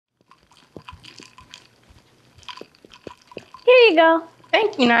Here you go.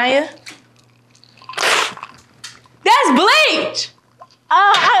 Thank you, Niyah. That's bleach!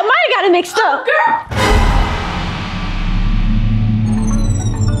 I might have got it mixed up. Girl!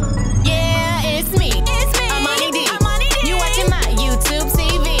 Yeah, it's me. I'm Monnie D. You watching my YouTube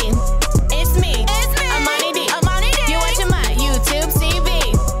TV. It's me. I'm Monnie D. You watching my YouTube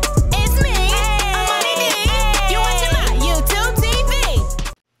TV. It's me. I'm Monnie D. You watching my YouTube TV.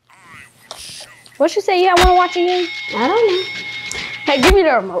 What you say? Yeah, I want to watch again? I don't know. Hey, give me the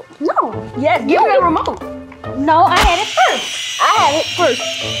remote. No. Yes, give me the remote. No, I had it first. I had it first.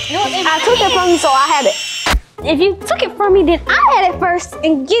 No, I took it from you, so I had it. If you took it from me, then I had it first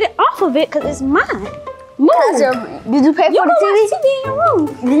and get it off of it because it's mine. Move. Did you pay for the TV? TV in your room.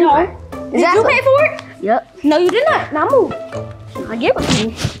 No. Did you pay for it? Yep. No, you did not. Now move. I give it to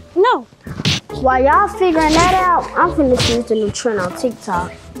you. No. While y'all figuring that out, I'm finna see the new trend on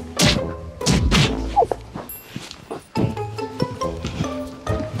TikTok.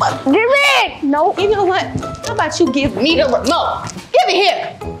 Get rid. No. You know what? How about you give me the remote? Give it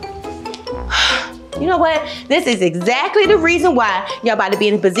here. You know what? This is exactly the reason why y'all about to be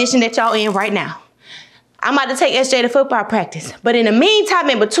in the position that y'all in right now. I'm about to take SJ to football practice. But in the meantime,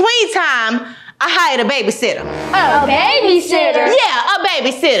 in between time, I hired a babysitter. A babysitter? Yeah, a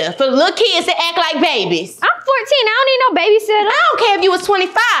babysitter for little kids that act like babies. I'm 14. I don't need no babysitter. I don't care if you was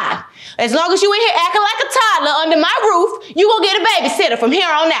 25. As long as you in here acting like a toddler under my roof, you gonna get a babysitter from here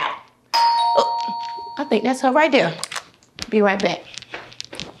on out. Oh, I think that's her right there. Be right back.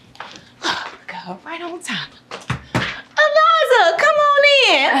 Got her right on time. Eliza, come on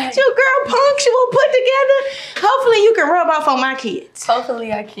in. Your girl punctual, put together. Hopefully you can rub off on my kids.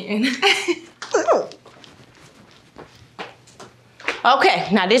 Hopefully I can. Okay,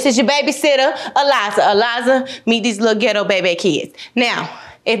 now this is your babysitter, Eliza. Eliza, meet these little ghetto baby kids. Now,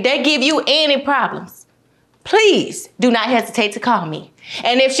 if they give you any problems, please do not hesitate to call me.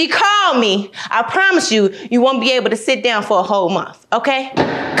 And if she call me, I promise you, you won't be able to sit down for a whole month, okay?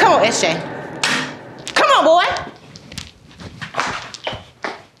 Come on, SJ. Come on, boy.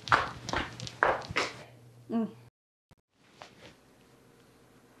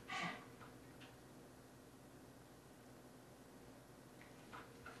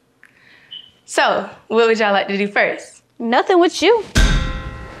 So, what would y'all like to do first? Nothing with you.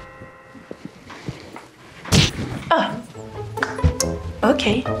 Oh.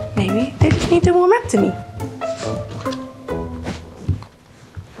 Okay, maybe they just need to warm up to me.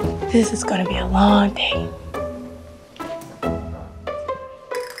 This is gonna be a long day.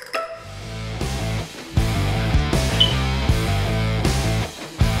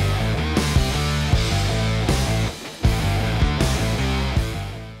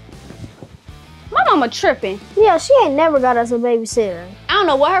 My mama tripping. Yeah, she ain't never got us a babysitter. I don't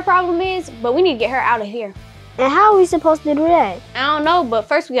know what her problem is, but we need to get her out of here. And how are we supposed to do that? I don't know, but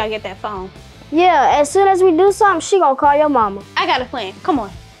first we gotta get that phone. Yeah, as soon as we do something, she gonna call your mama. I got a plan. Come on.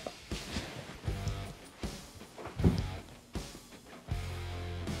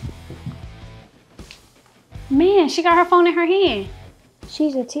 Man, she got her phone in her hand.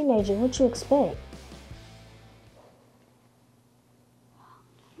 She's a teenager, what you expect?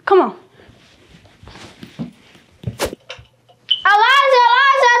 Come on. Eliza,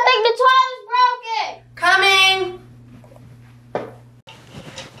 I think the toilet's broken. Coming.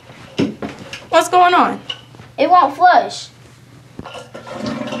 What's going on? It won't flush.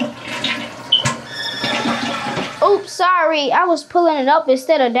 Oops, sorry. I was pulling it up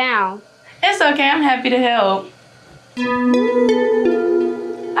instead of down. It's okay, I'm happy to help. I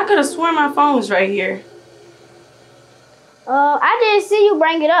could have sworn my phone was right here. I didn't see you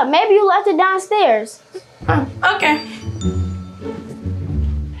bring it up. Maybe you left it downstairs. Oh, okay.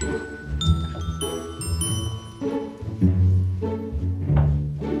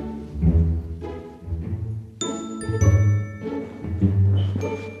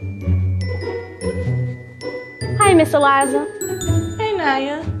 Hi, Miss Eliza. Hey,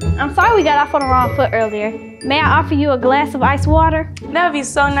 Niyah. I'm sorry we got off on the wrong foot earlier. May I offer you a glass of ice water? That would be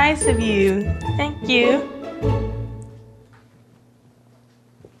so nice of you. Thank you.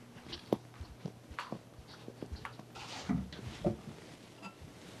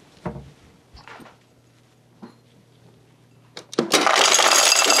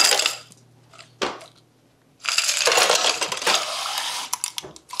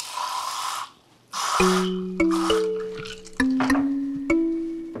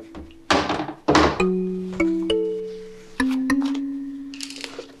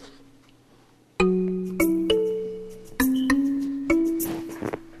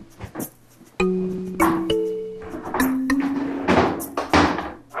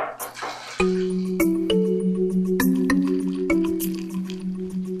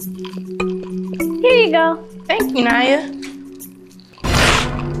 Thank you, Niyah.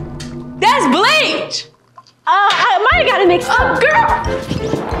 That's bleach! I might have got it mixed up. Girl!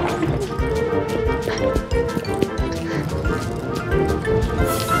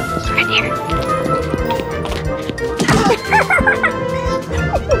 Right there.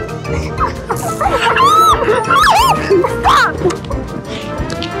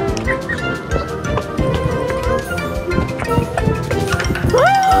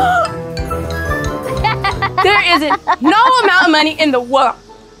 There isn't no amount of money in the world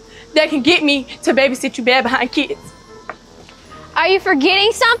that can get me to babysit you bad behind kids. Are you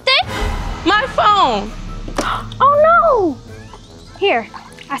forgetting something? My phone. Oh no! Here,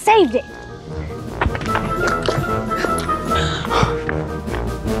 I saved it.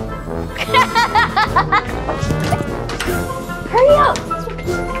 Hurry up!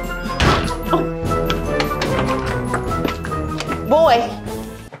 Boy,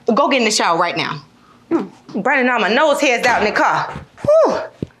 go get in the shower right now. Burning all my nose hairs out in the car. Whew.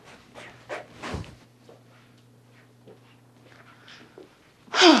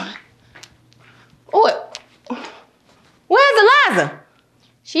 What? Where's Eliza?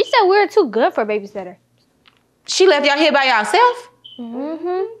 She said we were too good for a babysitter. She left y'all here by yourself?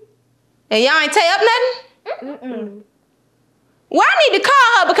 Mm-hmm. And y'all ain't tell up nothing? Mm-mm. Well, I need to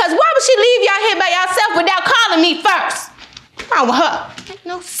call her because why would she leave y'all here by yourself without calling me first? What's wrong with her? Makes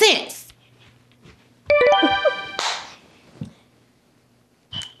no sense.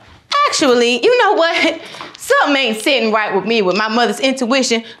 Actually, you know what? Something ain't sitting right with me with my mother's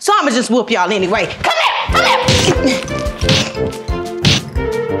intuition, so I'ma just whoop y'all anyway. Come here! Come here!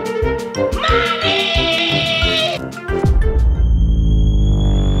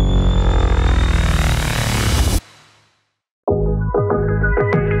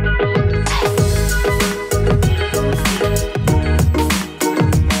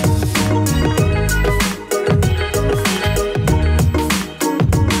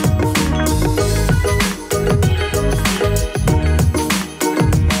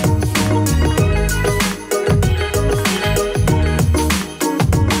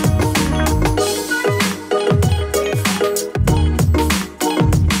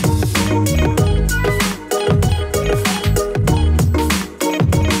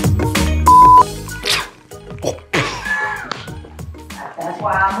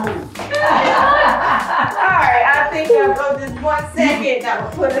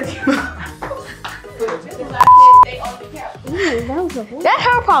 That's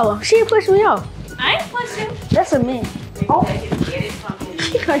her problem. She pushed me off. I ain't pushing. That's a man. Oh.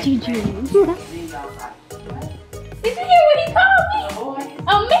 She called you Junior. Did you hear what he called me? A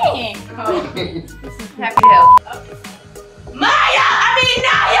man. Happy to help. Niyah!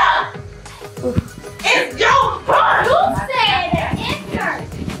 It's your turn. You said that insert.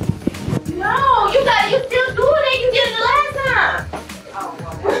 No, you still doing it. You did it the last time.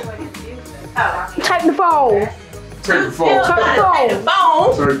 Take the phone. Take the phone.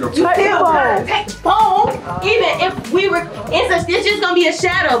 Take the phone. Even if we were, it's just gonna be a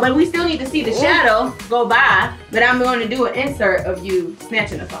shadow, but we still need to see the shadow go by. But I'm going to do an insert of you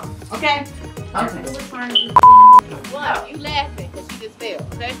snatching the phone. Okay? Okay. Wow, you laughing because you just failed.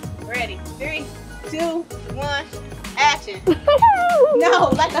 Okay? Ready? 3, 2, 1, action. No,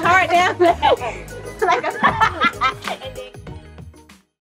 like a heart down. Like a.